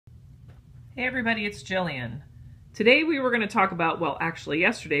Hey everybody, it's Jillian. Today we were going to talk about, well actually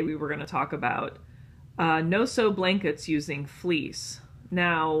yesterday we were going to talk about no-sew blankets using fleece.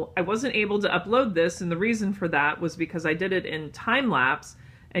 Now I wasn't able to upload this, and the reason for that was because I did it in time-lapse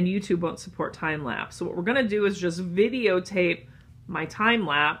and YouTube won't support time-lapse. So what we're going to do is just videotape my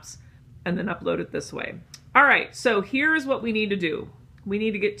time-lapse and then upload it this way. Alright, so here's what we need to do. We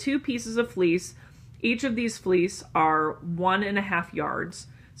need to get 2 pieces of fleece. Each of these fleece are 1.5 yards.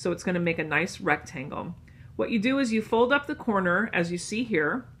 So it's going to make a nice rectangle. What you do is you fold up the corner, as you see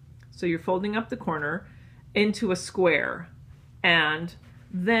here. So you're folding up the corner into a square. And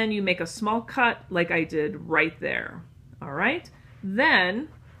then you make a small cut like I did right there. All right? Then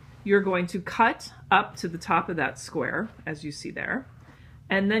you're going to cut up to the top of that square, as you see there.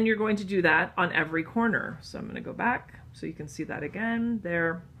 And then you're going to do that on every corner. So I'm going to go back so you can see that again.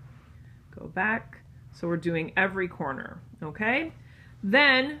 There. Go back. So we're doing every corner. Okay?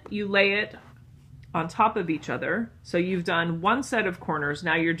 Then you lay it on top of each other. So you've done one set of corners,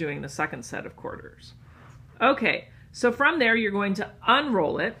 now you're doing the second set of corners. Okay, so from there you're going to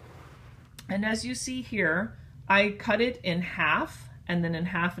unroll it. And as you see here, I cut it in half, and then in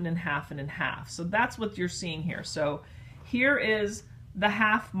half, and in half, and in half. So that's what you're seeing here. So here is the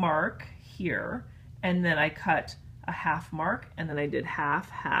half mark here, and then I cut a half mark, and then I did half,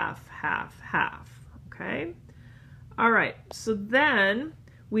 half, half, half. Okay? All right, so then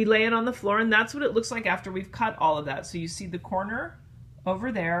we lay it on the floor, and that's what it looks like after we've cut all of that. So you see the corner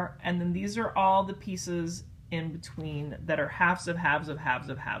over there, and then these are all the pieces in between that are halves of halves of halves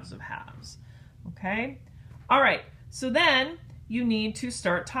of halves of halves. Okay? All right, so then you need to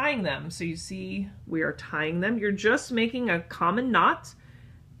start tying them. So you see we are tying them. You're just making a common knot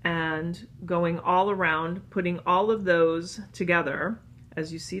and going all around, putting all of those together,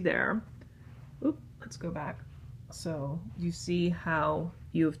 as you see there. Oop, let's go back. So you see how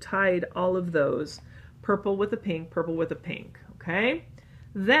you've tied all of those, purple with a pink, purple with a pink, okay?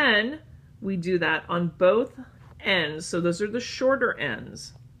 Then we do that on both ends. So those are the shorter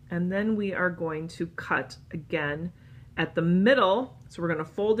ends. And then we are going to cut again at the middle. So we're going to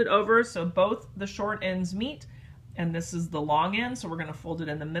fold it over so both the short ends meet, and this is the long end. So we're going to fold it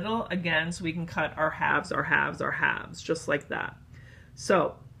in the middle again so we can cut our halves, our halves, our halves, just like that.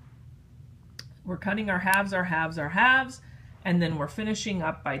 So we're cutting our halves, our halves, our halves, and then we're finishing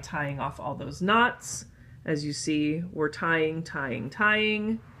up by tying off all those knots. As you see, we're tying, tying,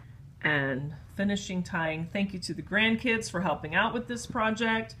 tying, and finishing tying. Thank you to the grandkids for helping out with this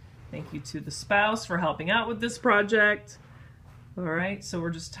project. Thank you to the spouse for helping out with this project. All right, so we're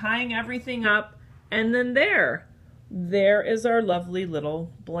just tying everything up, and then there is our lovely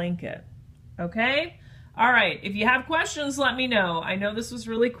little blanket. Okay? All right, if you have questions, let me know. I know this was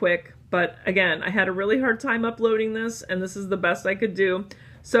really quick, but again, I had a really hard time uploading this, and this is the best I could do.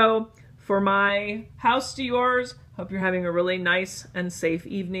 So for my house to yours, hope you're having a really nice and safe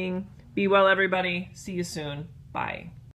evening. Be well, everybody. See you soon. Bye.